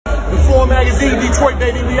Forum Magazine, Detroit,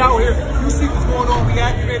 baby. We out here. You see what's going on. We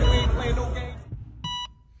activated. We ain't playing no games.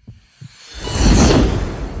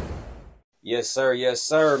 Yes,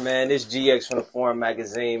 sir, man. This GX from the Forum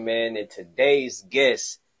Magazine, man. And today's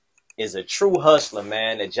guest is a true hustler,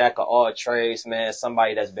 man. A jack of all trades, man.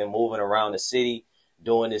 Somebody that's been moving around the city,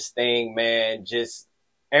 doing this thing, man. Just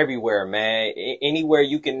everywhere, man. Anywhere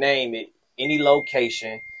you can name it, any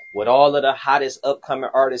location, with all of the hottest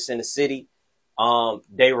upcoming artists in the city,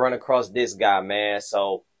 they run across this guy, man.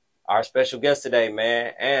 So our special guest today,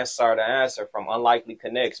 man, Ansar, the Answer from Unlikely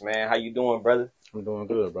Connects, man. How you doing, brother? I'm doing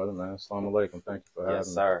good, brother, man. Assalamu alaikum. Thank you for having me. Yes,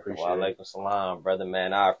 sir. Appreciate Wa alaikum salam, brother,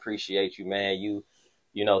 man. I appreciate you, man. You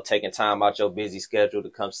know, taking time out your busy schedule to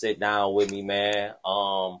come sit down with me, man.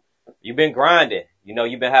 You've been grinding. You know,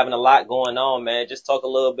 you've been having a lot going on, man. Just talk a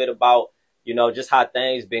little bit about, you know, just how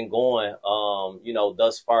things been going, you know,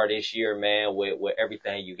 thus far this year, man, with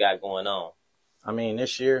everything you got going on. I mean,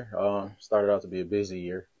 this year started out to be a busy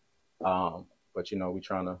year, but, you know, we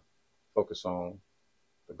trying to focus on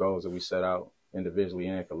the goals that we set out individually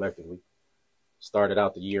and collectively. Started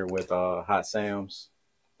out the year with Hot Sam's.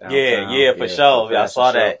 Downtown. Yeah, for sure. I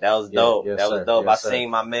saw that. That was dope. Yes, that was sir. dope. Yes, I seen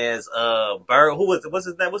my man's Bird. What's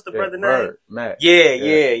his name? What's the brother Bird, name? Matt. Yeah.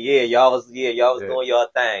 Y'all was doing your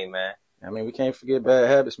thing, man. I mean, we can't forget Bad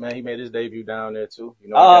Habits, man. He made his debut down there too. You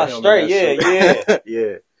know, straight, yeah.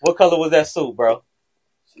 Yeah. What color was that suit, bro?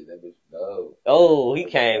 See, that bitch gold. Oh, he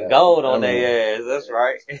came gold on their ass. That's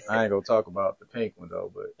right. I ain't gonna talk about the pink one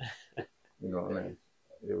though, but you know what I mean.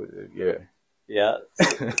 It was, yeah. Yeah.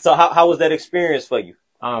 So how was that experience for you?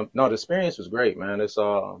 No, the experience was great, man. It's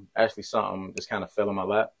actually something just kind of fell in my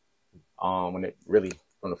lap. When it really,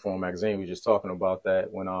 from the Forum Magazine, we were just talking about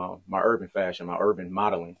that when my urban fashion, my urban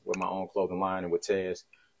modeling with my own clothing line and with Tez,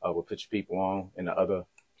 would put your people on and the other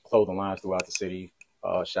clothing lines throughout the city.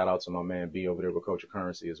 Shout out to my man B over there with Culture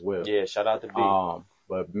Currency as well. Yeah, shout out to B.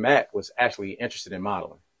 But Matt was actually interested in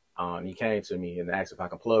modeling. And he came to me and asked if I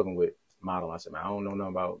could plug him with modeling. I said, man, I don't know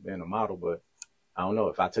nothing about being a model, but I don't know.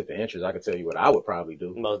 If I took the interest, I could tell you what I would probably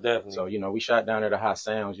do. Most definitely. So, you know, we shot down there to Hot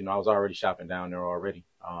Sounds. You know, I was already shopping down there already,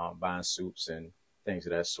 buying suits and things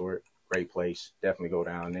of that sort. Great place. Definitely go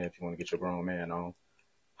down there if you want to get your grown man on.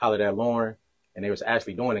 Hollered at Lauren, and they was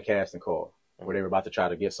actually doing a casting call where they were about to try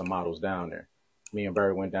to get some models down there. Me and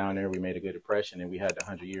Bird went down there. We made a good impression, and we had the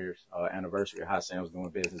 100 years anniversary of Hot Sam's doing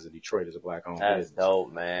business in Detroit as a black-owned business. That's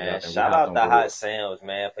dope, man. Yeah, shout out to Hot Sam's,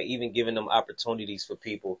 man, for even giving them opportunities for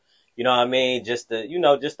people. You know what I mean? Just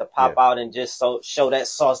to pop out and just show that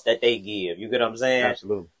sauce that they give. You get what I'm saying?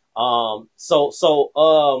 Absolutely.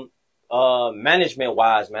 Management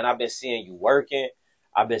wise, man, I've been seeing you working.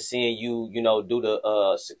 I've been seeing you, you know, do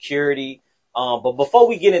the security. But before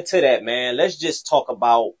we get into that, man, let's just talk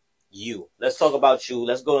about you. Let's talk about you.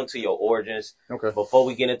 Let's go into your origins. Okay. Before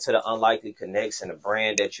we get into the Unlikely Connects and the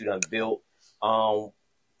brand that you done built.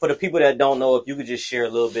 For the people that don't know, if you could just share a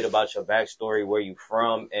little bit about your backstory, where you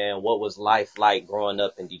from, and what was life like growing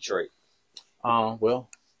up in Detroit? Well,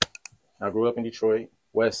 I grew up in Detroit,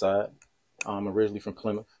 West Side. I'm originally from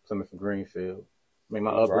Plymouth and Greenfield. I mean,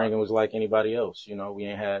 my upbringing was like anybody else. You know, we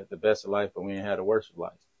ain't had the best of life, but we ain't had the worst of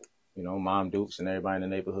life. You know, Mom Dukes and everybody in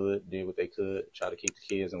the neighborhood did what they could, try to keep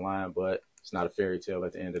the kids in line, but it's not a fairy tale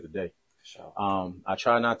at the end of the day. Sure. I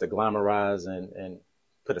try not to glamorize and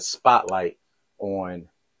put a spotlight on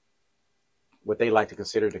what they like to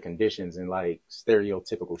consider the conditions and like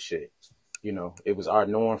stereotypical shit. You know, it was our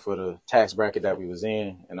norm for the tax bracket that we was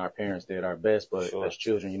in, and our parents did our best, but as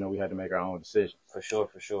children, you know, we had to make our own decisions. For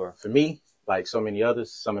sure. For me, like so many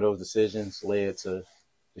others, some of those decisions led to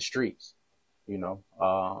the streets. You know,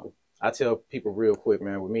 I tell people real quick,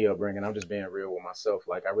 man, with me upbringing, I'm just being real with myself.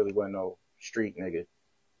 Like, I really wasn't no street nigga,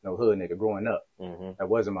 no hood nigga growing up. Mm-hmm. That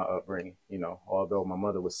wasn't my upbringing, you know, although my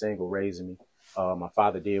mother was single raising me. My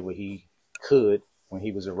father did what he could when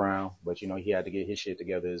he was around, but, you know, he had to get his shit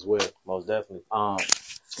together as well. Most definitely.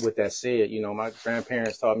 With that said, you know, my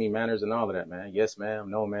grandparents taught me manners and all of that, man. Yes, ma'am.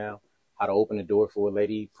 No, ma'am. How to open the door for a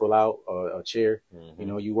lady, pull out a chair. Mm-hmm. You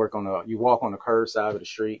know, you walk on the curb side of the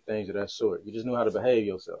street, things of that sort. You just knew how to behave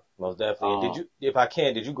yourself. Most definitely.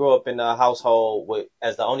 Did you grow up in a household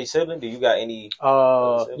as the only sibling? Do you got any?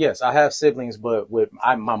 Yes, I have siblings, but with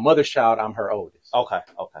my mother's child, I'm her oldest. Okay.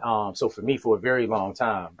 So for me, for a very long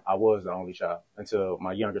time, I was the only child until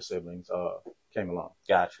my younger siblings came along.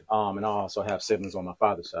 Gotcha. And I also have siblings on my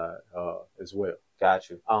father's side as well.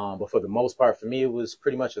 Got you. But for the most part, for me, it was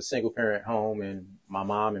pretty much a single parent home, and my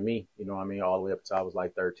mom and me, you know what I mean, all the way up until I was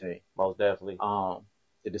like 13. Most definitely.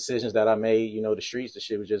 The decisions that I made, you know, the streets, the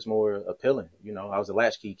shit was just more appealing. You know, I was a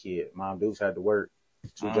latchkey kid. Mom Dukes had to work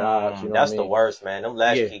two jobs. You know That's what I the mean? worst, man. Them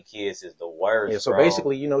latchkey kids is the worst. Yeah. So bro.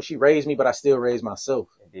 basically, you know, she raised me, but I still raised myself.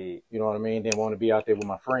 Indeed. You know what I mean? Didn't want to be out there with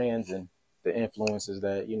my friends and the influences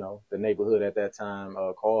that, you know, the neighborhood at that time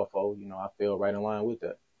called for. You know, I feel right in line with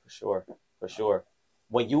that. For sure. For sure.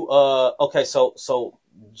 When you okay, so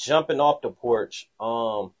jumping off the porch,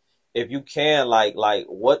 if you can, like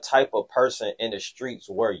what type of person in the streets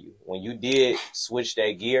were you when you did switch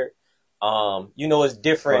that gear? You know, it's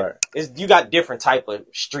different. Right. It's, you got different type of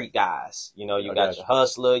street guys. You know, you got your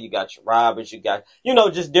hustler, you got your robbers, you got, you know,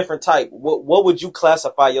 just different type. What would you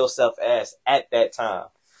classify yourself as at that time?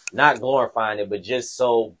 Not glorifying it, but just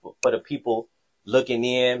so for the people looking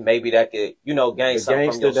in, maybe that could, you know, gain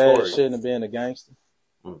something from your story. That shouldn't have been a gangster.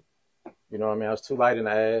 You know what I mean? I was too light in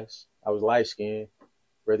the ass. I was light skinned.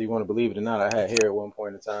 Whether you want to believe it or not, I had hair at one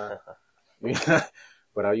point in time.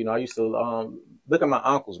 But you know, I used to look at my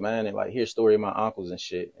uncles, man, and like hear story of my uncles and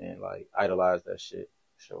shit, and like idolize that shit.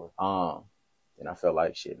 Sure. And I felt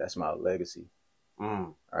like shit. That's my legacy.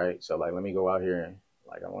 All right. So like, let me go out here and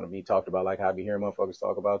like I want to be talked about like how I be hearing motherfuckers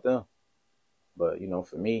talk about them. But you know,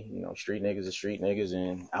 for me, you know, street niggas are street niggas,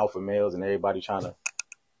 and alpha males and everybody trying to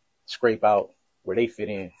scrape out where they fit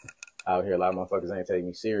in out here. A lot of motherfuckers ain't taking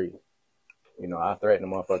me serious. You know, I threaten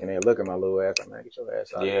the motherfucking head, look at my little ass, I'm like, get your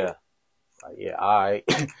ass out here. Like, yeah, all right.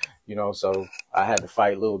 You know, so I had to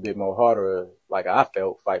fight a little bit more harder. Like I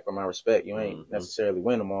felt, fight for my respect. You ain't necessarily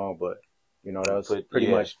win them all, but you know, that was pretty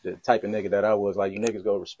much the type of nigga that I was. Like, you niggas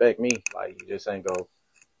go respect me. Like, you just ain't go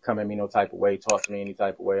come at me no type of way, talk to me any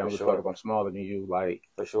type of way. I'm just fuck if I'm smaller than you. Like,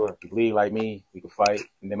 for sure, you bleed like me, we could fight.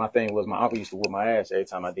 And then my thing was, my uncle used to whoop my ass every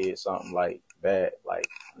time I did something like bad, like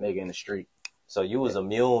nigga in the street. So you was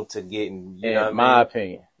immune to getting, you know what I mean? In my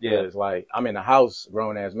opinion. Yeah. It's like, I'm in the house,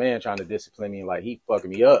 grown ass man trying to discipline me, and like, he fucking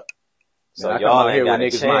me up. So man, I y'all come out here with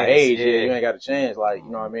niggas my age, you ain't got a chance. Like, you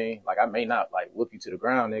know what I mean? Like, I may not like whoop you to the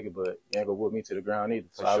ground, nigga, but you ain't gonna whoop me to the ground either.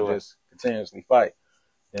 So I would just continuously fight.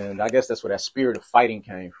 And I guess that's where that spirit of fighting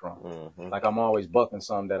came from. Like, I'm always bucking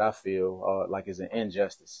something that I feel like is an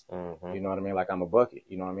injustice. You know what I mean? Like, I'm a bucket.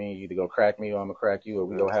 You know what I mean? You either go crack me or I'm gonna crack you, or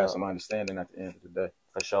we gonna have some understanding at the end of the day.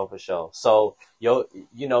 For sure, for sure. So, you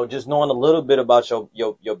know, just knowing a little bit about your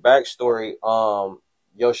backstory,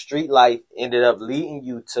 your street life ended up leading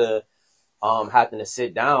you to having to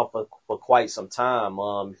sit down for quite some time.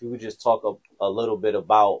 If you would just talk a little bit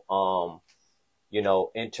about you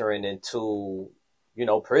know, entering into, you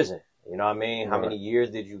know, prison. You know what I mean? How many years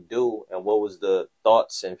did you do, and what was the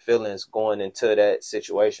thoughts and feelings going into that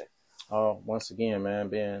situation? Once again, man,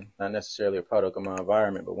 being not necessarily a product of my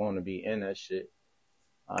environment, but wanting to be in that shit,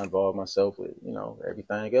 I involved myself with, you know,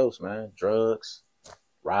 everything else, man. Drugs,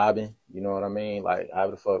 robbing, you know what I mean? Like, how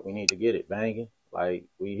the fuck we need to get it? Banging, like,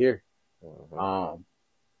 we here.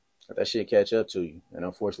 Let that shit catch up to you. And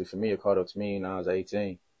unfortunately for me, it caught up to me when I was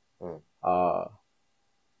 18.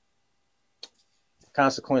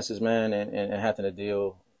 Consequences, man, and having to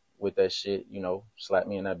deal with that shit, you know, slapped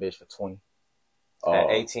me in that bitch for 20.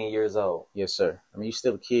 At 18 years old? Yes, sir. I mean, you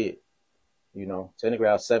still a kid. You know, technically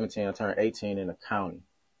I was 17, I turned 18 in the county.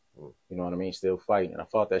 You know what I mean? Still fighting. And I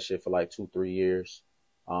fought that shit for like 2-3 years.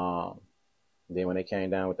 Then when they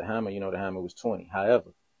came down with the hammer, you know, the hammer was 20.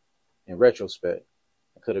 However, in retrospect,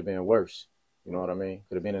 it could have been worse. You know what I mean?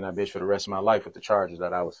 Could have been in that bitch for the rest of my life with the charges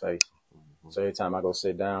that I was facing. So every time I go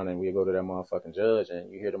sit down and we go to that motherfucking judge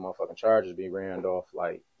and you hear the motherfucking charges be ran off,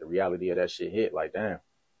 like the reality of that shit hit, like, damn.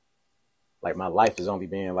 Like, my life is only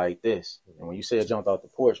being like this. And when you say I jumped off the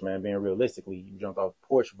porch, man, being realistically, you jumped off the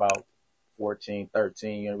porch about 14,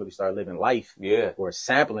 13, you didn't really start living life. Or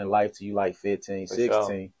sampling life till you like 15,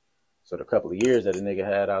 16. So the couple of years that a nigga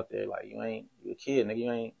had out there, like, you a kid, nigga,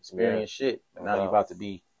 you ain't experienced shit. And now you about to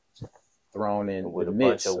be thrown in with the a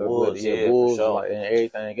midst bunch of of wolves, wolves for sure. like, and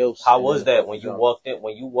everything else. How was that when you walked in?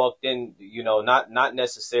 When you walked in, you know, not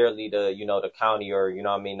necessarily the, you know, the county or, you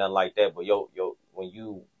know what I mean, nothing like that, but when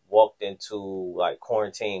you walked into like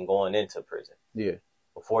quarantine going into prison,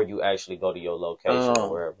 before you actually go to your location or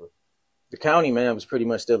wherever. The county, man, was pretty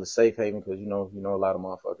much still a safe haven because you know a lot of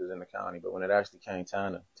motherfuckers in the county. But when it actually came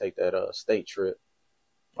time to take that state trip,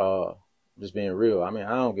 just being real, I mean,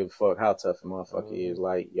 I don't give a fuck how tough a motherfucker is.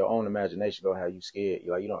 Like, your own imagination gonna have you scared.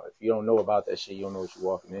 You're like, if you don't know about that shit, you don't know what you're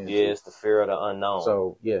walking into. Yeah, it's the fear of the unknown.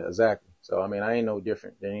 So yeah, exactly. So I mean, I ain't no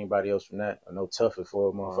different than anybody else from that. Or no tougher for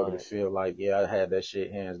a motherfucker to feel like, yeah, I had that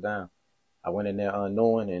shit hands down. I went in there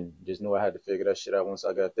unknowing and just knew I had to figure that shit out once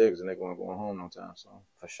I got there because the nigga wasn't going home no time. So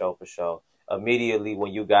for sure. Immediately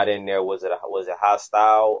when you got in there, was it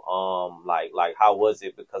hostile? Like how was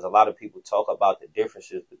it? Because a lot of people talk about the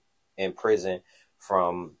differences in prison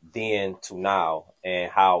from then to now and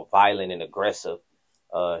how violent and aggressive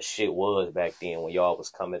shit was back then when y'all was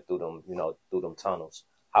coming through them, you know, through them tunnels?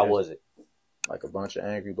 How was it? Like a bunch of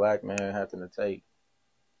angry black men having to take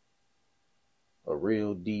a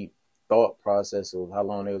real deep thought process of how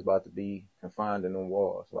long they was about to be confined in them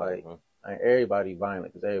walls. Like, ain't everybody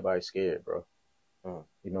violent because everybody's scared, bro.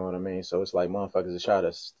 You know what I mean? So it's like motherfuckers that try to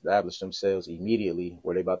establish themselves immediately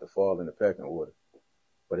where they about to fall in the pecking order.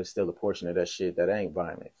 But it's still a portion of that shit that ain't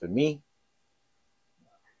violent. For me,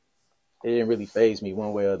 it didn't really faze me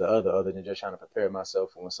one way or the other than just trying to prepare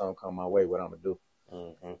myself for when something come my way, what I'm gonna do.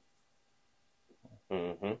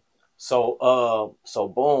 So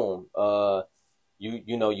boom,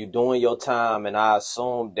 you know, you doing your time, and I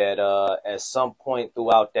assume that at some point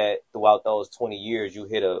throughout those 20 years, you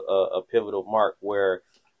hit a pivotal mark where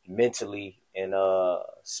mentally and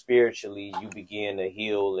spiritually you begin to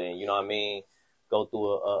heal, and you know what I mean, go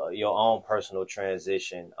through your own personal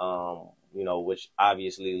transition. You know, which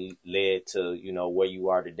obviously led to, you know, where you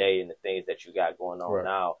are today and the things that you got going on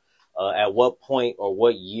now. At what point or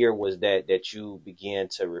what year was that you began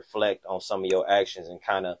to reflect on some of your actions and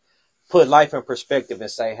kind of put life in perspective and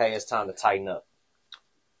say, hey, it's time to tighten up?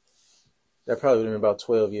 That probably would have been about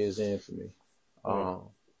 12 years in for me.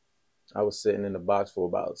 I was sitting in the box for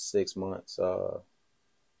about 6 months.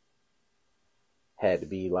 Had to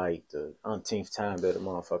be like the umpteenth time that a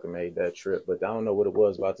motherfucker made that trip. But I don't know what it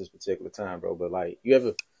was about this particular time, bro. But like, you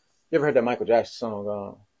ever heard that Michael Jackson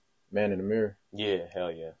song, Man in the Mirror? Yeah,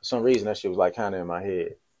 hell yeah. For some reason, that shit was like kind of in my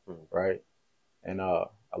head, right? And I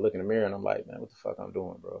look in the mirror and I'm like, man, what the fuck I'm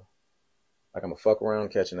doing, bro? Like, I'm gonna fuck around,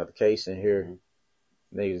 catch another case in here.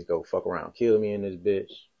 Niggas go fuck around, kill me in this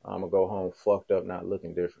bitch. I'm gonna go home fucked up, not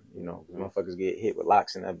looking different. You know, motherfuckers get hit with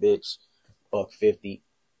locks in that bitch, $150.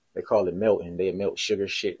 They call it melting. They melt sugar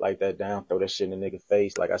shit like that down, throw that shit in the nigga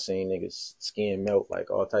face. Like, I seen niggas skin melt,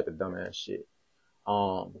 like all type of dumbass shit.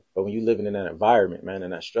 But when you living in that environment, man,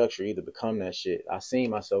 in that structure, you either become that shit. I seen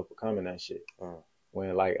myself becoming that shit.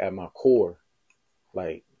 When, like, at my core,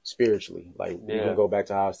 like, spiritually, like, you can go back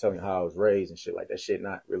to how I was telling you how I was raised and shit, like, that shit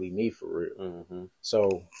not really me for real.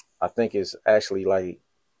 So I think it's actually like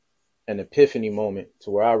an epiphany moment to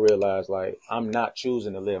where I realized, like, I'm not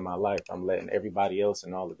choosing to live my life. I'm letting everybody else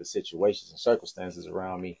and all of the situations and circumstances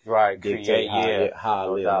around me dictate how I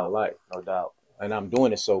live my life. No doubt. And I'm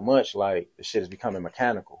doing it so much, like, the shit is becoming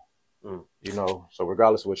mechanical. You know, so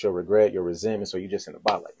regardless of what your regret, your resentment, so you just in the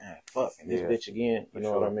bottom, like, man, fuck, and this bitch again, you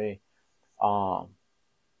know what I mean?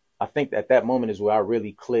 I think at that moment is where I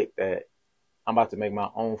really clicked that I'm about to make my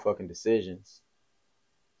own fucking decisions,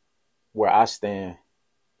 where I stand,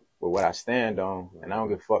 with what I stand on, and I don't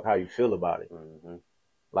give a fuck how you feel about it.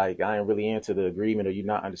 Like, I ain't really into the agreement or you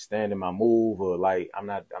not understanding my move, or like, I'm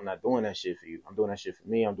not doing that shit for you. I'm doing that shit for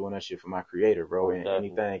me. I'm doing that shit for my creator, bro. And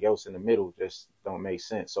anything else in the middle just don't make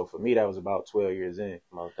sense. So for me, that was about 12 years in.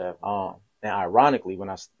 And ironically,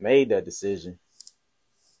 when I made that decision,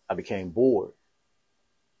 I became bored.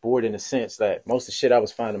 Bored in the sense that most of the shit I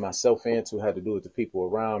was finding myself into had to do with the people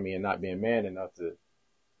around me and not being man enough to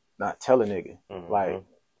not tell a nigga, like,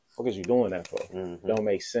 what is you doing that for? Don't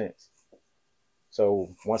make sense. So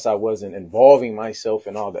once I wasn't involving myself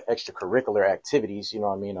in all the extracurricular activities, you know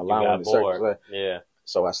what I mean, allowing the circles,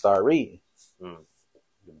 so I started reading.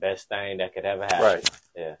 The best thing that could ever happen. Right.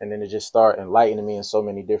 Yeah. And then it just started enlightening me in so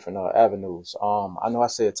many different avenues. I know I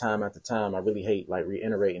said time after time, I really hate like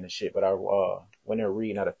reiterating the shit, but I went there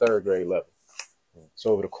reading at a 3rd grade level.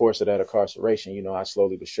 So over the course of that incarceration, you know, I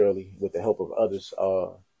slowly but surely, with the help of others,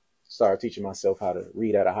 started teaching myself how to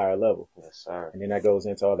read at a higher level. Yes, sir. And then that goes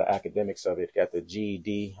into all the academics of it. Got the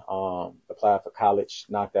GED, applied for college,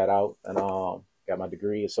 knocked that out, and got my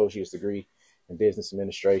degree, associate's degree in business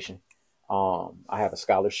administration. I have a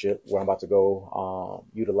scholarship where I'm about to go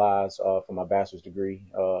utilize for my bachelor's degree.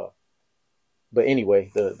 But anyway,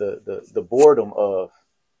 the boredom of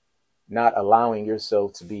not allowing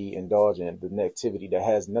yourself to be indulged in the activity that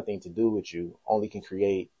has nothing to do with you only can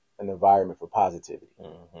create an environment for positivity.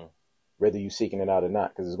 Whether you're seeking it out or not,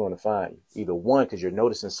 because it's going to find you. Either one, because you're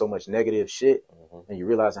noticing so much negative shit and you're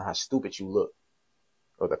realizing how stupid you look,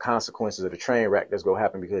 or the consequences of the train wreck that's going to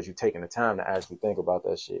happen because you're taking the time to actually think about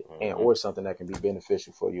that shit, and or something that can be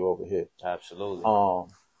beneficial for you over here. Absolutely.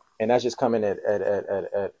 And that's just coming at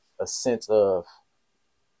a sense of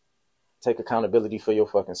take accountability for your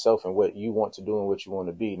fucking self and what you want to do and what you want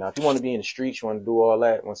to be. Now, if you want to be in the streets, you want to do all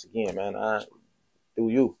that, once again, man, do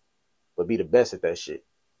you, but be the best at that shit.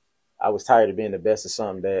 I was tired of being the best at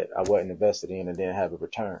something that I wasn't invested in and didn't have a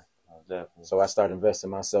return. Definitely. So I started investing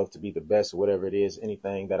myself to be the best at whatever it is,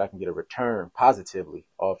 anything that I can get a return positively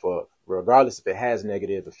off of, regardless if it has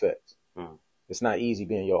negative effects. It's not easy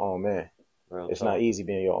being your own man. Real It's talk. not easy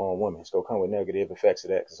being your own woman. It's going to come with negative effects of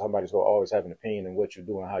that because somebody's going to always have an opinion on what you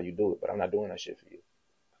do and how you do it. But I'm not doing that shit for you.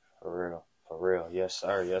 For real. For real. Yes,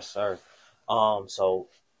 sir. Yes, sir. So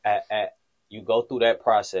at you go through that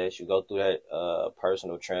process, you go through that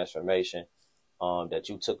personal transformation that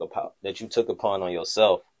you took upon on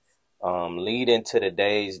yourself, lead into the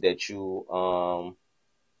days that you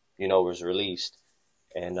was released,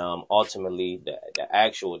 and ultimately the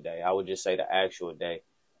actual day. I would just say the actual day.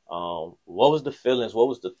 What was the feelings? What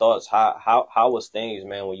was the thoughts? How was things,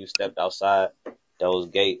 man, when you stepped outside those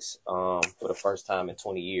gates for the first time in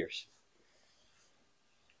 20 years?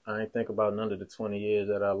 I ain't think about none of the 20 years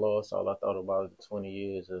that I lost. All I thought about was the 20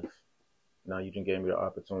 years of now you just gave me the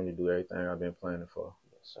opportunity to do everything I've been planning for.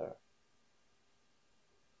 Yes, sir.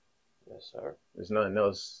 Yes, sir. There's nothing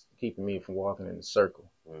else keeping me from walking in the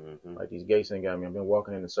circle. Mm-hmm. Like these gates ain't got me. I've been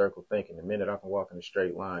walking in the circle thinking the minute I can walk in a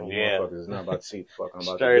straight line, you motherfuckers is not about to see the fuck I'm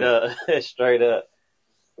about Straight to do. up. Straight up.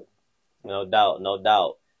 No doubt. No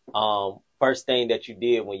doubt. First thing that you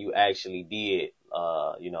did when you actually did,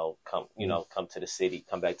 come to the city,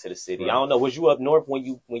 come back to the city. Right. I don't know. Was you up north when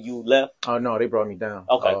you left? Oh no, they brought me down.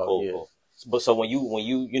 Okay, cool, yeah. cool. But so when you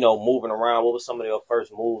moving around, what was some of your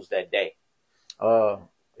first moves that day?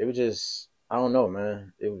 It was just, I don't know,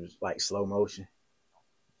 man. It was like slow motion.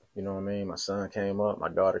 You know what I mean? My son came up, my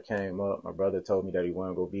daughter came up, my brother told me that he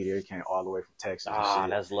wasn't gonna be there. He came all the way from Texas. Ah,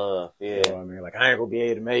 and shit. that's love. Yeah. You know what I mean? Like I ain't gonna be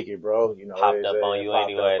able to make it, bro. You know, Popped up on you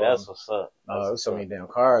anyway. That's what's up. There's so many damn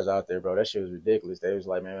cars out there, bro. That shit was ridiculous. They was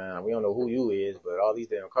like, man, we don't know who you is, but all these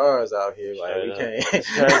damn cars out here, like we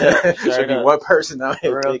can't. Should be one person out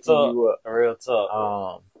here picking you up. Real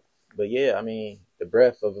talk. But yeah, I mean, the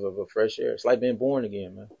breath of fresh air. It's like being born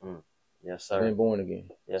again, man. Yes, sir. Being born again.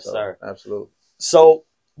 Yes, sir. Absolutely. So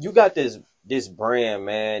you got this brand,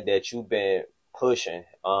 man, that you've been pushing,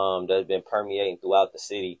 that's been permeating throughout the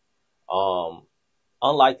city.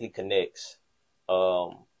 Unlikely Connects.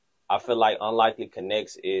 I feel like Unlikely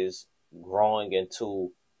Connects is growing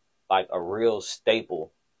into like a real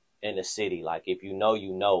staple in the city. Like if you know,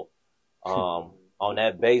 you know. On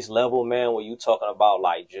that base level, man, when you talking about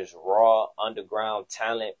like just raw underground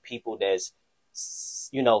talent, people that's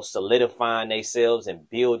solidifying themselves and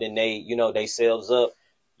building themselves up,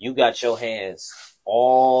 you got your hands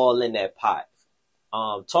all in that pot.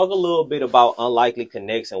 Talk a little bit about Unlikely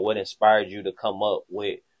Connects and what inspired you to come up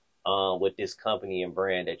with this company and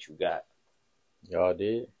brand that you got. Y'all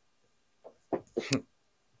did.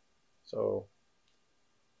 So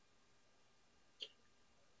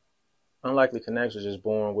Unlikely Connects was just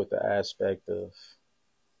born with the aspect of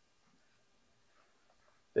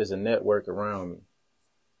there's a network around me,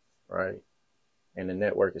 right? And the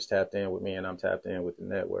network is tapped in with me and I'm tapped in with the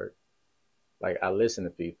network. Like I listen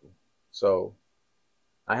to people. So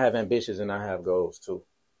I have ambitions and I have goals too.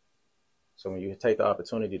 So when you take the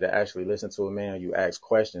opportunity to actually listen to a man, you ask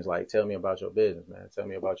questions like, tell me about your business, man. Tell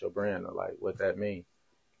me about your brand, or like what that means.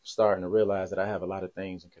 Starting to realize that I have a lot of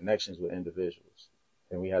things and connections with individuals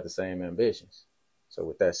and we have the same ambitions. So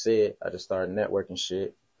with that said, I just started networking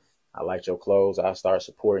shit. I liked your clothes. I start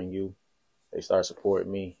supporting you. They start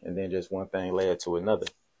supporting me. And then just one thing led to another.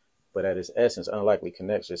 But at its essence, Unlikely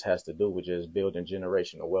Connects just has to do with just building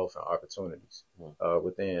generational wealth and opportunities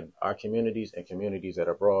within our communities and communities that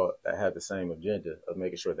are abroad that have the same agenda of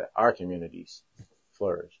making sure that our communities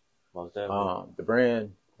flourish. Most definitely. The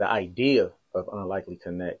brand, the idea of Unlikely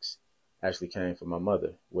Connects actually came from my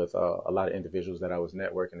mother with a lot of individuals that I was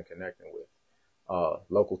networking and connecting with.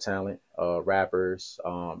 Local talent, rappers,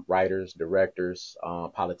 writers, directors,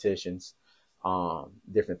 politicians,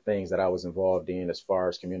 different things that I was involved in as far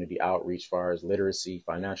as community outreach, as far as literacy,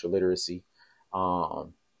 financial literacy,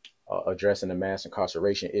 addressing the mass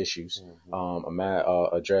incarceration issues,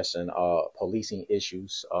 addressing policing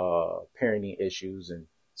issues, parenting issues, and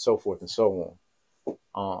so forth and so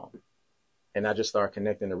on. And I just started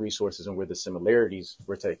connecting the resources and where the similarities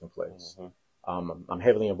were taking place. I'm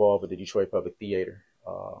heavily involved with the Detroit Public Theater.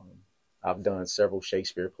 I've done several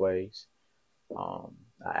Shakespeare plays. I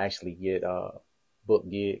actually get book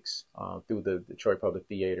gigs through the Detroit Public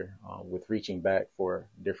Theater with reaching back for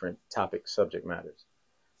different topic subject matters.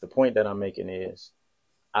 The point that I'm making is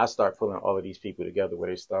I start pulling all of these people together where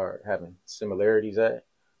they start having similarities at,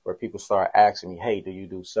 where people start asking me, hey, do you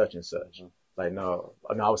do such and such? Like, no,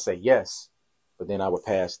 I would say yes. But then I would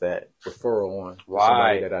pass that referral on to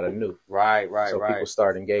somebody that I knew. Right. So people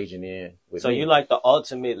start engaging in with me. So you like the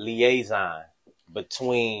ultimate liaison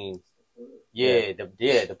between,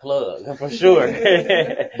 the plug for sure.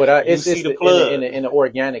 But it's the plug in an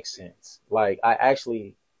organic sense. Like I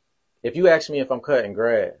actually, if you ask me if I'm cutting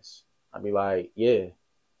grass, I'd be like, yeah,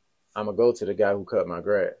 I'm gonna go to the guy who cut my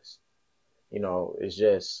grass. You know, it's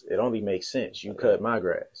just, it only makes sense. You cut my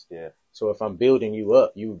grass. Yeah. So if I'm building you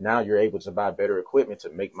up, you're able to buy better equipment to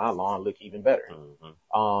make my lawn look even better.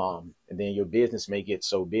 And then your business may get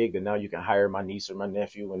so big that now you can hire my niece or my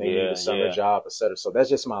nephew when they need a summer job, etc. So that's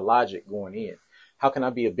just my logic going in. How can I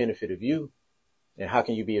be a benefit of you? And how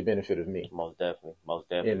can you be a benefit of me? Most definitely. Most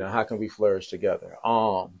definitely. You know, how can we flourish together?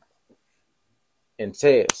 And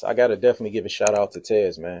Tez, I gotta definitely give a shout out to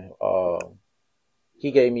Tez, man.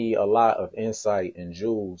 He gave me a lot of insight and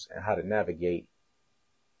jewels and how to navigate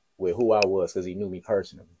with who I was because he knew me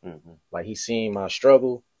personally. Like he seen my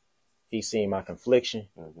struggle, he seen my confliction,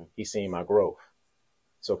 he seen my growth.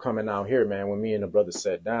 So coming out here, man, when me and the brother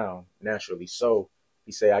sat down, naturally so,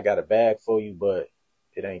 he said, I got a bag for you, but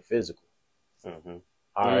it ain't physical. All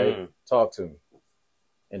right, talk to me.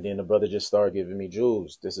 And then the brother just started giving me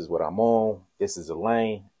jewels. This is what I'm on. This is a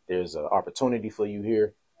lane. There's an opportunity for you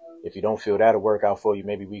here. If you don't feel that'll work out for you,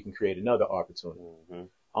 maybe we can create another opportunity.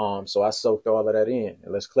 So I soaked all of that in.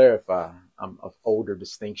 And let's clarify, I'm of older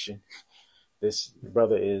distinction. This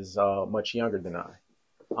brother is much younger than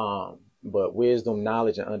I. But wisdom,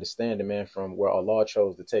 knowledge, and understanding, man, from where Allah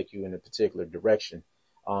chose to take you in a particular direction,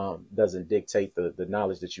 doesn't dictate the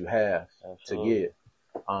knowledge that you have to give.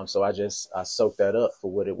 So I soaked that up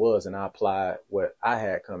for what it was, and I applied what I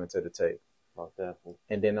had coming to the table. Most definitely.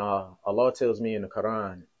 And then Allah tells me in the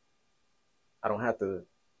Quran, I don't have to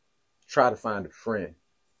try to find a friend.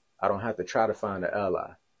 I don't have to try to find an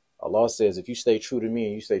ally. Allah says, if you stay true to me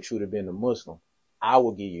and you stay true to being a Muslim, I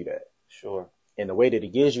will give you that. Sure. And the way that he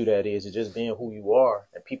gives you that is just being who you are,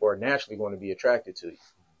 and people are naturally going to be attracted to you.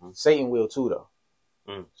 Satan will too, though.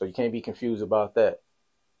 So you can't be confused about that.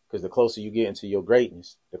 Because the closer you get into your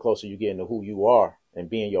greatness, the closer you get into who you are and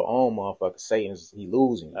being your own motherfucker, Satan's, he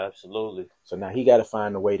losing you. Absolutely. So now he got to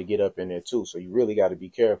find a way to get up in there too. So you really got to be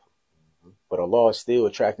careful. But Allah is still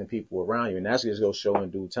attracting people around you. And that's just going to show in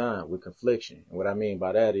due time with confliction. And what I mean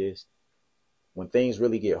by that is when things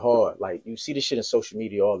really get hard, like you see this shit in social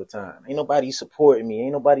media all the time. Ain't nobody supporting me.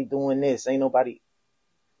 Ain't nobody doing this. Ain't nobody.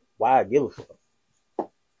 Why I give a fuck?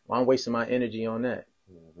 Why I'm wasting my energy on that?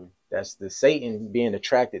 That's the Satan being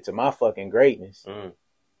attracted to my fucking greatness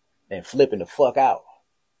and flipping the fuck out.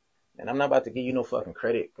 And I'm not about to give you no fucking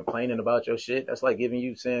credit complaining about your shit. That's like giving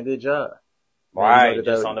you saying good job. Right, you know,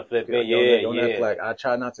 just on the flip end, don't act like I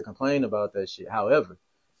try not to complain about that shit. However,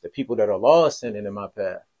 the people that are lost sending in my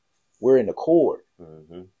path, we're in the cord.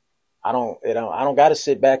 I don't got to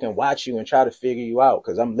sit back and watch you and try to figure you out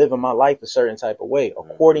because I'm living my life a certain type of way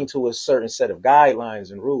according to a certain set of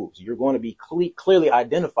guidelines and rules. You're going to be clearly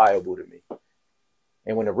identifiable to me.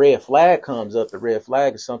 And when the red flag comes up, the red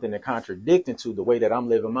flag is something that contradicting to the way that I'm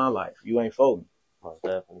living my life. You ain't folding. Most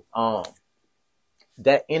definitely.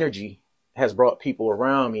 That energy has brought people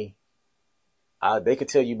around me. They could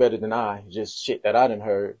tell you better than I, just shit that I done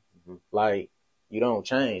heard. Like, you don't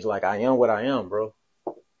change. Like, I am what I am, bro.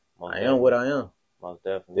 I am what I am. Most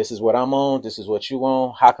definitely. This is what I'm on. This is what you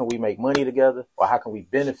on. How can we make money together? Or how can we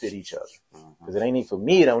benefit each other? Because it ain't for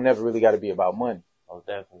me. It don't never really got to be about money. Most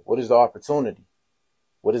definitely. What is the opportunity?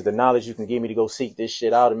 What is the knowledge you can give me to go seek this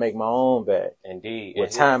shit out and make my own bag? Indeed.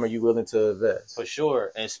 What time are you willing to invest? For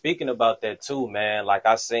sure. And speaking about that too, man, like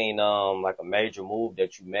I seen like a major move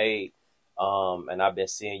that you made. And I've been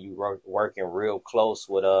seeing you working real close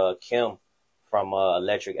with Kim from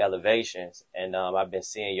Electric Elevations. And I've been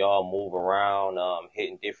seeing y'all move around,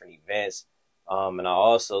 hitting different events. And I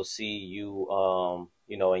also see you,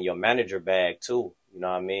 you know, in your manager bag too. You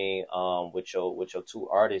know what I mean? With your two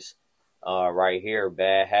artists. Right here,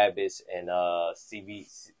 Bad Habits and CV.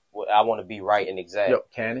 I want to be right and exact. Yo,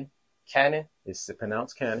 Cannon. Cannon. It's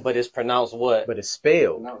pronounced Cannon, but it's pronounced what? But it's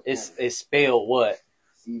spelled. It's spelled what?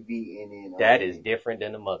 CVNN. That is different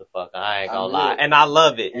than the motherfucker. I ain't gonna lie, and I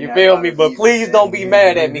love it. You feel me? But please don't be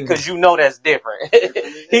mad at me because you know that's different.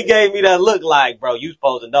 He gave me that look like, bro, you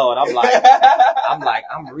supposed to know it. I'm like,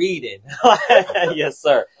 I'm reading. Yes,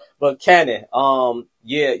 sir. But Cannon,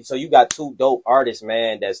 yeah. So you got two dope artists,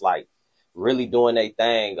 man. That's like really doing their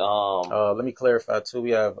thing. Let me clarify too.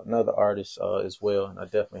 We have another artist as well, and I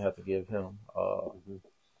definitely have to give him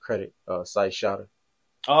credit. Sight Shotter.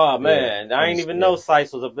 Oh man, yeah, I ain't even know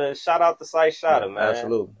Sight was a bit. Shout out to Sight Shotter, man.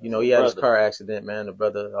 Absolutely. You know, he had his car accident, man. The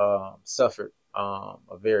brother suffered a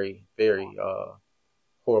very, very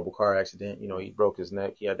horrible car accident. You know, he broke his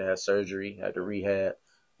neck. He had to have surgery, had to rehab,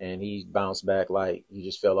 and he bounced back like he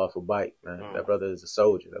just fell off a bike, man. That brother is a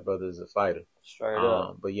soldier. That brother is a fighter. Straight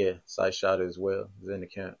up. But yeah, Sight Shotter as well. He's in the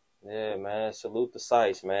camp. Yeah, man. Salute the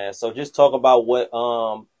Sights, man. So just talk about what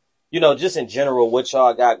you know, just in general, what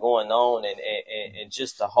y'all got going on and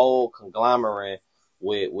just the whole conglomerate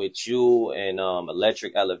with you and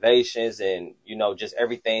Electric Elevations, and you know, just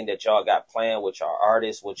everything that y'all got planned with your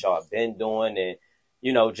artists, what y'all been doing, and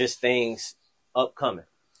you know, just things upcoming.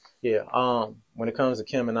 Yeah. When it comes to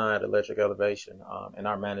Kim and I at Electric Elevation, and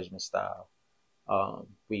our management style,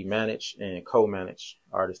 we manage and co-manage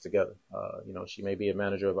artists together. You know, she may be a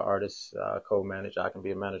manager of an artist, co-manage. I can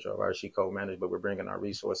be a manager of artists, she co-manage, but we're bringing our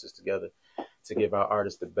resources together to give our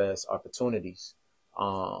artists the best opportunities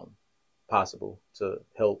possible to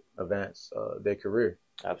help advance their career.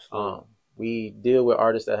 Absolutely. We deal with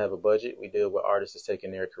artists that have a budget. We deal with artists that's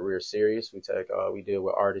taking their career serious. We deal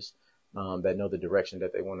with artists that know the direction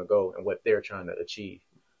that they want to go and what they're trying to achieve.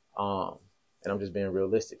 And I'm just being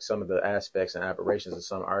realistic. Some of the aspects and aberrations of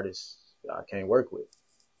some artists I can't work with.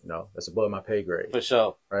 You know, that's above my pay grade. For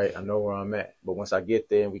sure. Right? I know where I'm at. But once I get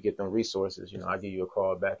there and we get them resources, you know, I give you a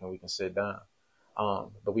call back and we can sit down.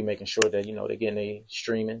 But we making sure that, you know, they're getting their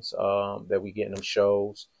streamings, that we getting them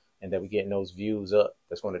shows, and that we getting those views up.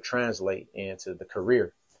 That's going to translate into the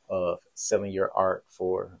career of selling your art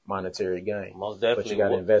for monetary gain. Most definitely. But you got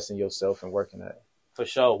to invest in yourself and working at it. For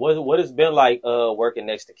sure. What it's been like working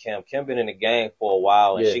next to Kim? Kim been in the game for a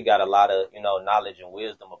while, and she got a lot of, you know, knowledge and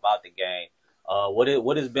wisdom about the game.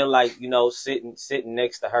 What it's been like, you know, sitting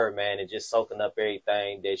next to her, man, and just soaking up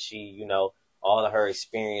everything that she, you know, all of her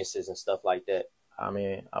experiences and stuff like that. I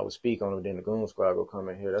mean, I would speak on it, then the Goon Squad will come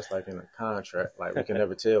in here. That's like in a contract. Like, we can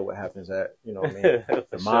never tell what happens at, you know what I mean,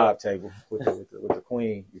 the mob table with the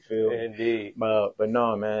queen, you feel? Indeed. But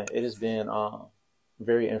no, man, it has been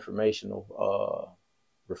very informational,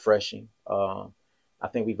 refreshing. I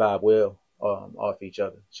think we vibe well off each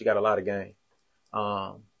other. She got a lot of game.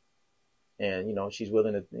 And, you know, she's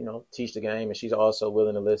willing to, you know, teach the game, and she's also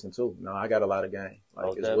willing to listen too. No, I got a lot of game,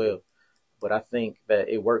 like, as well. But I think that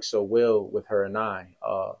it works so well with her and I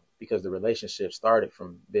because the relationship started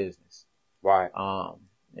from business. Right.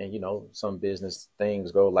 And, you know, some business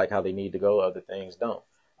things go like how they need to go, other things don't.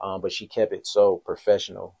 But she kept it so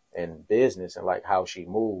professional in business and like how she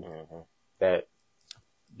moved that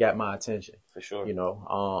got my attention. For sure. You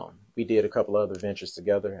know, we did a couple other ventures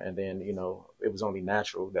together, and then, you know, it was only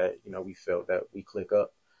natural that, you know, we felt that we click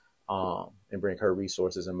up. And bring her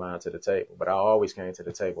resources and mine to the table. But I always came to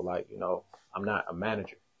the table like, you know, I'm not a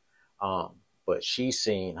manager. But she's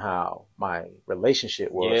seen how my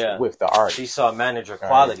relationship was with the artist. She saw manager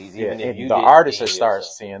qualities, even if you the didn't. artist has started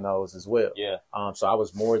seeing those as well. Yeah. So I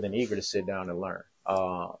was more than eager to sit down and learn.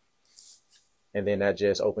 And then that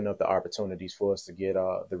just opened up the opportunities for us to get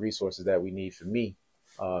the resources that we need for me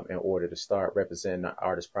in order to start representing the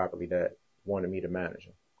artist properly that wanted me to manage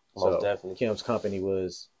them. Most definitely. Kim's company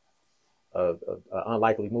was an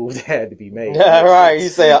unlikely move that had to be made. Right. You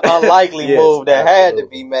say an unlikely move that had to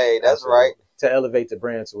be made. That's right. To elevate the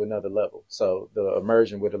brand to another level. So the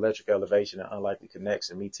immersion with Electric Elevation and Unlikely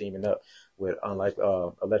Connects and me teaming up with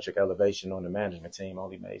Electric Elevation on the management team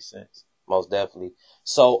only made sense. Most definitely.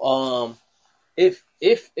 So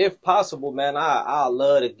if possible, man, I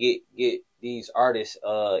love to get these artists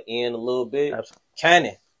in a little bit. Absolutely.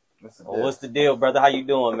 Cannon. What's the deal, brother? How you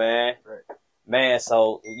doing, man? Right. Man,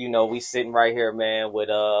 so, you know, we sitting right here, man, with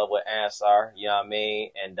Ansar, you know what I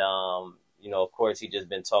mean? And, you know, of course, he just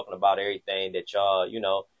been talking about everything that y'all, you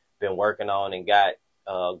know, been working on and got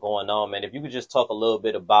going on, man. If you could just talk a little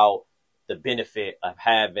bit about the benefit of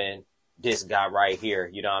having this guy right here,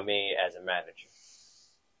 you know what I mean, as a manager.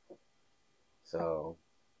 So,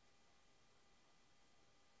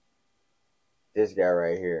 this guy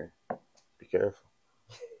right here. Be careful.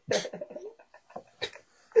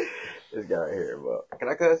 This guy right here, bro. Can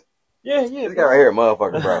I cuss? Yeah. This guy right here,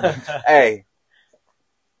 motherfucker, bro. Hey,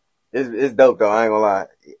 it's dope though. I ain't gonna lie.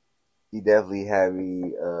 He definitely had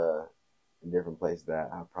me in different places that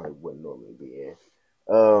I probably wouldn't normally be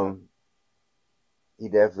in. He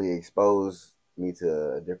definitely exposed me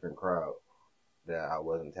to a different crowd that I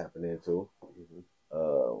wasn't tapping into. I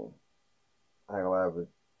ain't gonna lie, but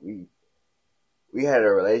we had a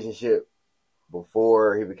relationship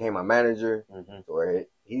before he became my manager. So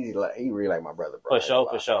he really like my brother, bro.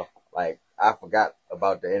 For sure. Like, I forgot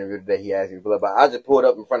about the interview today. He asked me to pull up. I just pulled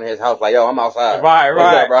up in front of his house like, yo, I'm outside. Right.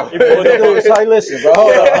 Up, bro? He pulled up. Dude, like, listen, bro.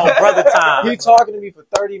 On brother time. He talking to me for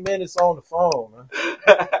 30 minutes on the phone, man.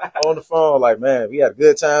 On the phone, like, man, we had a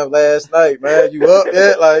good time last night, man. You up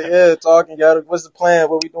yet? Like, yeah, talking. What's the plan?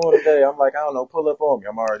 What we doing today? I'm like, I don't know. Pull up on me.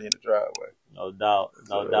 I'm already in the driveway. No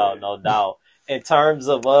doubt. In terms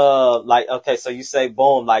of like, okay, so you say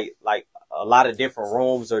boom, like a lot of different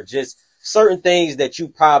rooms or just certain things that you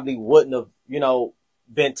probably wouldn't have, you know,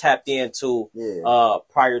 been tapped into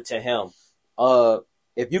prior to him.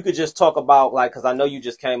 If you could just talk about, like, because I know you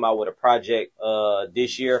just came out with a project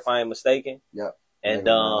this year, if I ain't mistaken. Yep. And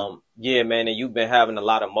yeah, man, and you've been having a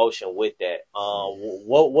lot of motion with that.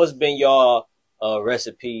 What's been your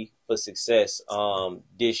recipe for success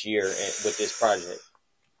this year with this project?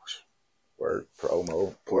 Work,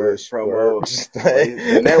 promo,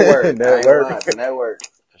 the network, the network.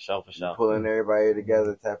 For sure. Pulling everybody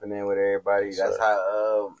together, tapping in with everybody. That's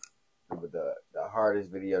how the hardest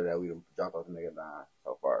video that we dropped off the nigga down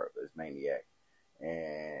so far is Maniac.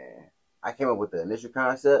 And I came up with the initial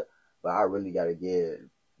concept, but I really got to give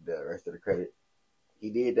the rest of the credit. He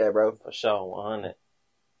did that, bro. For sure, 100.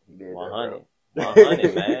 He did 100.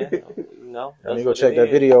 100, man. You know, let me go check that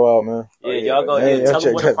video out, man. Yeah, y'all go ahead and tell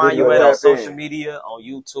them where to find you at on social media, on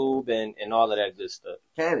YouTube, and all of that good stuff.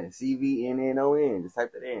 Cannon, CVNNON. Just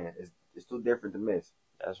type that in. It's too different to miss.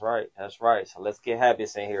 That's right. So let's get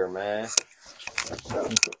Habits in here, man.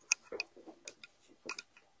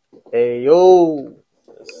 Hey, yo.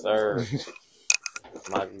 Yes, sir.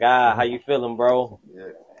 My guy, how you feeling, bro?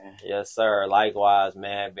 Yeah, man. Yes, sir. Likewise,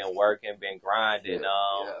 man. Been working, been grinding.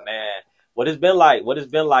 Man, what it's been like,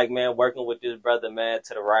 man, working with this brother, man,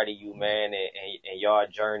 to the right of you, man, and your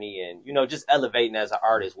journey, and you know, just elevating as an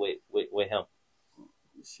artist with him.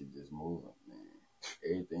 This shit just moving, man.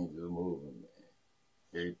 Everything just moving, man.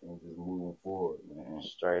 Everything just moving forward, man.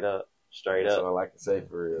 Straight up. That's all I can say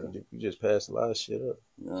for real. You just passed a lot of shit up.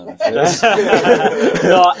 You know what I'm saying?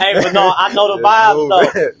 I know the vibes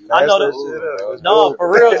though. I know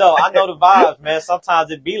for real though. I know the vibes, man.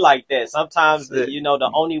 Sometimes it be like that. Sometimes you know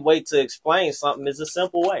the only way to explain something is a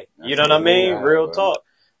simple way. You know what I mean? Real talk.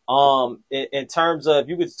 In terms of,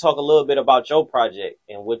 you could talk a little bit about your project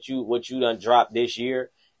and what you done dropped this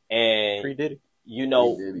year, and Free Diddy. You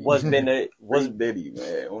know what's been Free Diddy,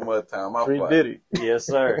 man. One more time, Free Diddy. Yes,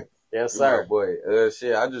 sir. Yes, sir. Boy,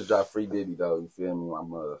 shit, I just dropped Free Diddy though. You feel me? My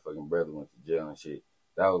motherfucking brother went to jail and shit.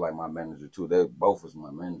 That was like my manager too. They both was my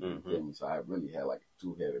manager. You feel me? So I really had like a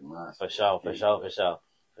two-headed mind. For sure.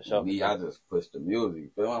 Me, I just pushed the music.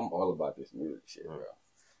 You feel me? I'm all about this music shit, bro.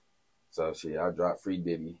 So shit, I dropped Free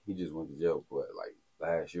Diddy. He just went to jail for like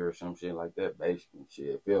last year or some shit like that. Basically, shit,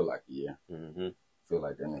 it feel like a year. Feel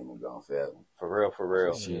like that nigga been gone forever. For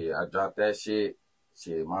real. Shit, I dropped that shit.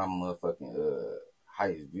 Shit, my motherfucking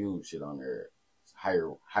highest views shit on there.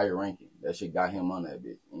 Higher ranking. That shit got him on that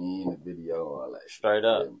bitch. He in the video, all that. Straight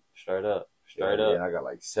up. Yeah, I got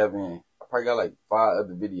like 7. I probably got like 5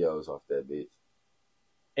 other videos off that bitch.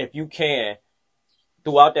 If you can,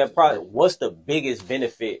 throughout that project, what's the biggest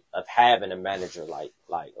benefit of having a manager like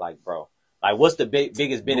bro? Like, what's the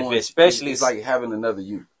biggest benefit, especially? It's like having another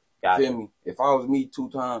you. Gotcha. You feel me? If I was me 2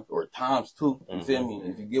 times or times 2, you feel me?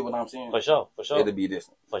 If you get what I'm saying? For sure. It'll be this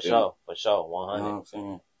one. For sure. 100. You know what I'm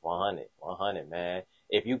saying? 100, man.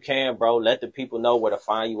 If you can, bro, let the people know where to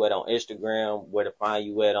find you at on Instagram, where to find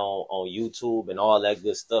you at on YouTube and all that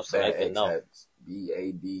good stuff, so they can know.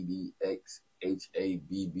 BADDXHABBITS.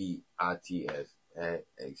 Bad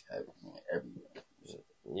X Habits, man. Everywhere.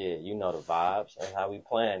 Yeah, you know the vibes. That's how we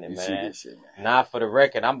playing it, You man. see this shit, man. Now, for the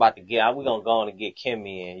record, I'm about to we gonna go on and get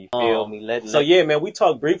Kimmy in. You feel me? So yeah, man, we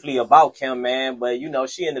talked briefly about Kim, man, but you know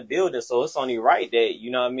she in the building, so it's only right that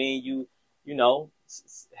you know what I mean. You know,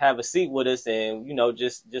 have a seat with us, and you know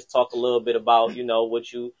just talk a little bit about you know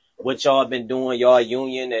what y'all been doing, y'all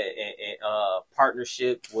union and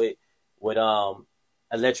partnership with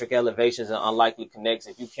Electric Elevations and Unlikely Connects.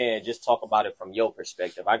 If you can, just talk about it from your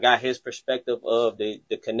perspective. I got his perspective of the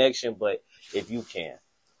connection, but if you can.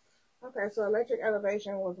 Okay, so Electric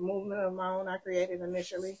Elevation was a movement of my own I created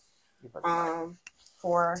initially.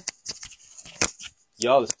 For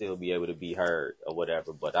y'all will still be able to be heard or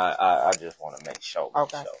whatever, but I just want to make sure.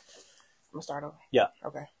 Okay. I'm gonna start over. Yeah.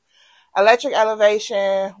 Okay. Electric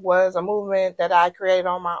Elevation was a movement that I created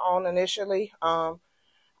on my own initially.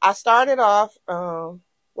 I started off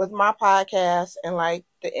with my podcast in like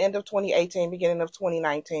the end of 2018, beginning of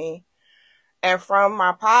 2019. And from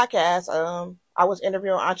my podcast, I was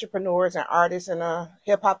interviewing entrepreneurs and artists in the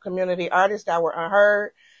hip hop community, artists that were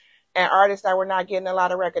unheard and artists that were not getting a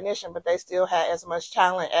lot of recognition, but they still had as much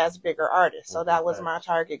talent as bigger artists. So that was my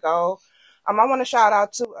target goal. I want to shout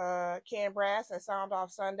out to Ken Brass and Sound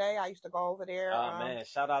Off Sunday. I used to go over there. Oh man,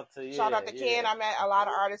 shout out to you. Shout out to Ken. I met a lot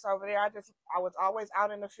of artists over there. I was always out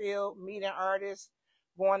in the field, meeting artists,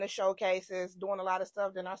 going to showcases, doing a lot of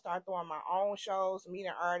stuff. Then I started doing my own shows,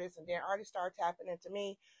 meeting artists, and then artists started tapping into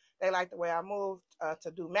me. They liked the way I moved to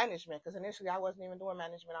do management, because initially I wasn't even doing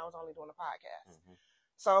management. I was only doing a podcast.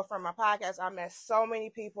 So from my podcast, I met so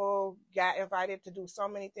many people, got invited to do so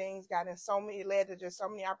many things, led to just so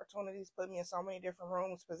many opportunities, put me in so many different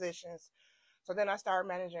rooms, positions. So then I started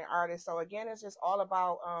managing artists. So again, it's just all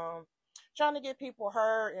about trying to get people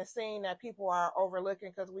heard and seeing that people are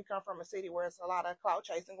overlooking, because we come from a city where it's a lot of clout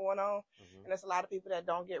chasing going on, and there's a lot of people that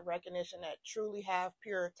don't get recognition that truly have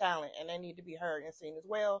pure talent, and they need to be heard and seen as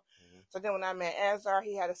well. So then when I met Ansar,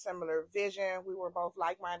 he had a similar vision. We were both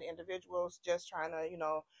like-minded individuals, just trying to, you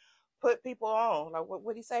know, put people on. Like, what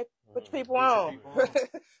would he say? Put your people on.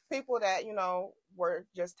 People that, you know, were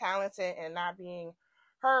just talented and not being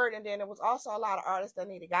heard. And then there was also a lot of artists that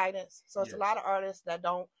needed guidance. So it's a lot of artists that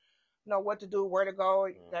don't know what to do, where to go.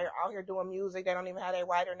 They're out here doing music. They don't even have their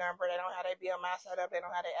writer number. They don't have their BMI set up. They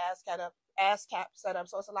don't have their ASCAP set up.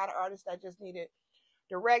 So it's a lot of artists that just needed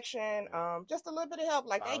direction, just a little bit of help.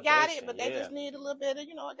 Like, they got it, but they just need a little bit of,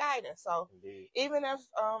 you know, guidance. So even if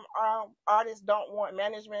our artists don't want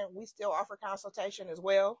management, we still offer consultation as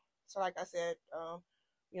well. So like I said,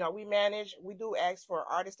 you know, we do ask for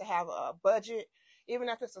artists to have a budget, even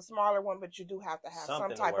if it's a smaller one, but you do have to have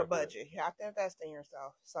some type of budget. You have to invest in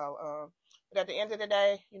yourself. So, but at the end of the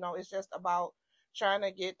day, you know, it's just about trying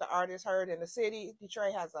to get the artists heard in the city.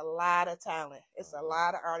 Detroit has a lot of talent. It's a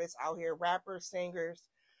lot of artists out here, rappers, singers,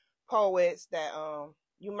 poets that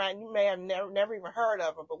you may have never even heard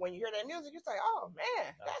of them, but when you hear their music, you say, "Oh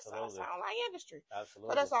man, that sounds like industry."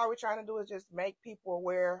 Absolutely. So that's all we're trying to do, is just make people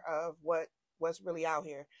aware of what's really out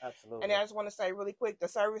here. Absolutely. And I just want to say really quick,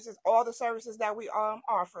 all the services that we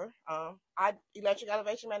offer, Electric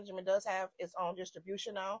Elevation Management does have its own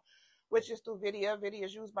distribution now, which is through video. Video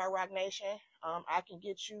is used by Rock Nation. I can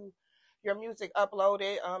get you your music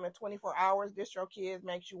uploaded in 24 hours. DistroKids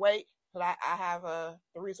makes you wait, but I have the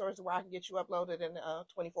resources where I can get you uploaded in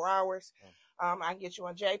 24 hours. I can get you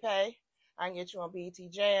on JPay. I can get you on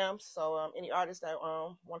BET Jams. So any artists that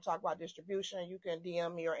want to talk about distribution, you can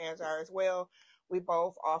DM me or Ansar as well. We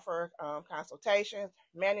both offer consultations,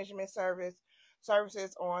 management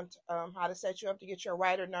services on how to set you up to get your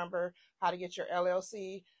writer number, how to get your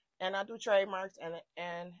LLC, and I do trademarks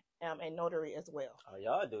and am a notary as well. Oh,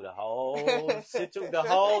 y'all do the whole the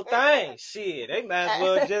whole thing. Shit, they might as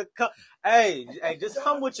well just come. Hey, just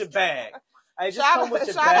come with your bag. Hey, just come with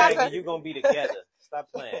your bag and you're gonna be together. Stop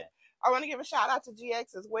playing. I want to give a shout out to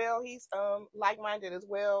GX as well. He's like-minded as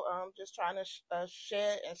well. Just trying to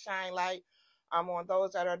shed and shine light on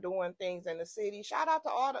those that are doing things in the city. Shout out to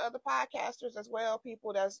all the other podcasters as well,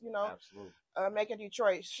 people that's, you know, making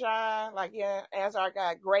Detroit shine. Like, yeah, Ansar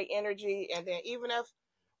got great energy. And then even if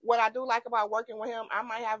what I do like about working with him, I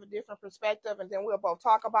might have a different perspective, and then we'll both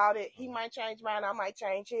talk about it. He might change mine, I might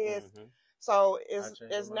change his. So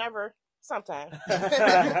it's never sometimes.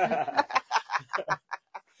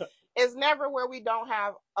 It's never where we don't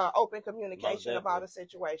have open communication about a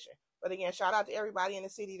situation. But again, shout out to everybody in the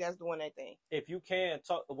city that's doing their thing. If you can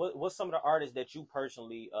talk, what's some of the artists that you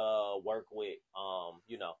personally work with?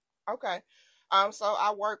 You know. Okay. So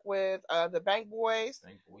I work with the Bank Boys.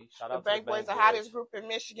 Shout out the Bank Boys, the hottest group in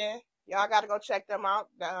Michigan. Y'all got to go check them out.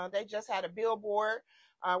 They just had a billboard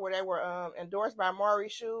where they were endorsed by Maury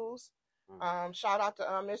Shoes. Shout out to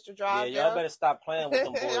Mr. Drive. Yeah, y'all better stop playing with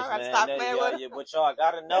them boys, man. What y'all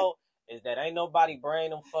gotta know is that ain't nobody bringing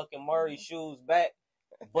them fucking Murray shoes back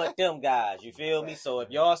but them guys. You feel me? So if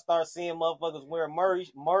y'all start seeing motherfuckers wearing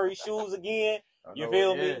Murray shoes again, you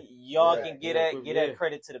feel me? Y'all can get that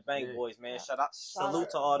credit to the Bank Boys, man. Salute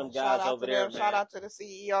to all them guys over there, man. Shout out to the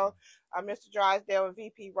CEO, Mr. Drysdale and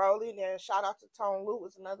VP Rowley. Then shout out to Tone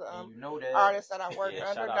Lewis, another artist that I work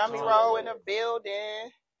under. Dummy Roll in the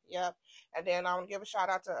building. Yep. And then I want to give a shout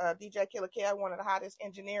out to DJ Killer K, one of the hottest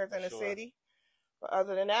engineers in the city. But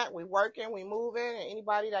other than that, we working, we moving, and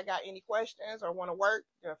anybody that got any questions or want to work,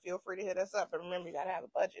 feel free to hit us up. But remember, you got to have a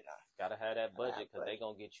budget now. Got to have that budget because they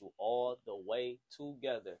going to get you all the way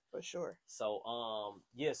together. For sure. So,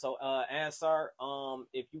 Ansar,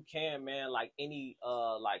 if you can, man, like any,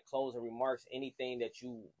 like closing remarks, anything that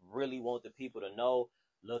you really want the people to know,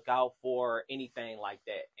 look out for, anything like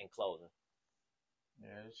that in closing.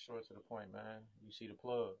 Yeah, it's short to the point, man. You see the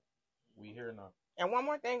plug. We here now. And one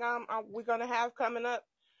more thing we're going to have coming up.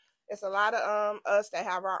 It's a lot of us that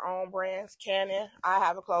have our own brands. Canon, I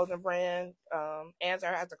have a clothing brand.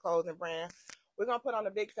 Ansar has a clothing brand. We're going to put on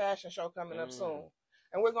a big fashion show coming up soon.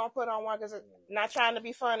 And we're going to put on one because not trying to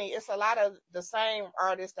be funny. It's a lot of the same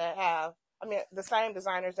artists the same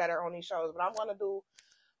designers that are on these shows. But I'm going to do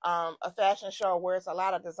a fashion show where it's a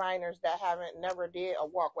lot of designers that never did a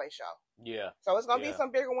walkway show. Yeah. So it's going to be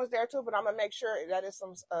some bigger ones there too, but I'm going to make sure that it's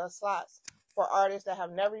some slots for artists that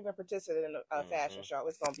have never even participated in a fashion show.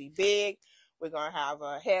 It's going to be big. We're going to have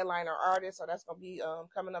a headliner artist, so that's going to be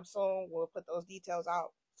coming up soon. We'll put those details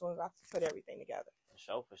out as soon as I put everything together.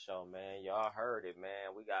 For sure, man. Y'all heard it,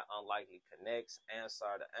 man. We got Unlikely Connects,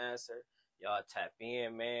 Ansar the Answer. Y'all tap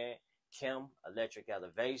in, man. Kim, Electric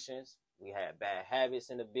Elevations. We had Bad Habits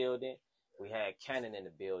in the building. We had Cannon in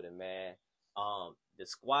the building, man. The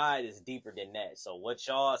squad is deeper than that. So what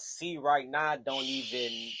y'all see right now don't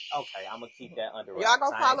even. Okay, I'm gonna keep that under wraps. Y'all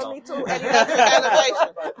gonna follow me too at Electric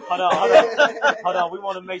Elevation. Hold on. We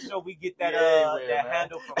want to make sure we get that that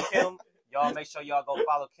handle from Kim. Y'all make sure y'all go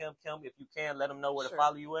follow Kim. Kim, if you can, let them know where to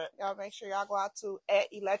follow you at. Y'all make sure y'all go out to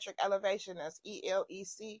at Electric Elevation. That's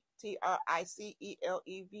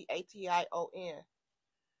ELECTRICELEVATION.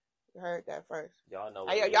 You heard that first. Y'all know.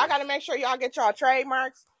 Y'all got to make sure y'all get y'all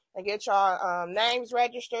trademarks and get y'all names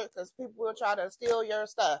registered because people will try to steal your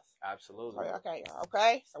stuff. Absolutely.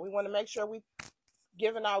 Okay. So we want to make sure we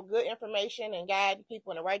giving out good information and guiding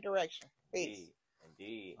people in the right direction. Peace.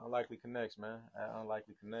 Indeed. Unlikely Connects, man. At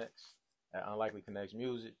Unlikely Connects. At Unlikely Connects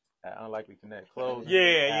Music. At Unlikely Connect Clothing.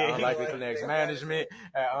 Yeah. Unlikely Connects Management.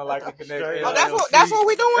 At Unlikely Connects LLC. Oh, that's what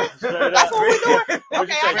we doing? That's what we doing?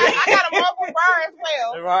 Okay, I got a mobile bar as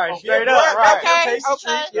well. Right, straight up. Right.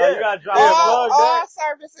 Okay. Yeah, you gotta drop all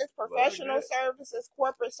services, professional services,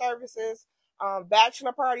 corporate services,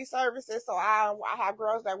 bachelor party services. So I have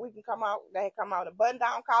girls that we can come out a button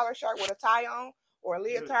down collar shirt with a tie on or a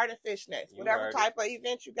leotard and fishnets. Whatever type of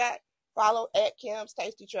event you got, follow at Kim's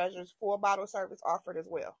Tasty Treasures. Full bottle service offered as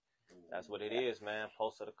well. That's what it is, man.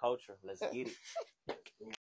 Post of the culture. Let's get it.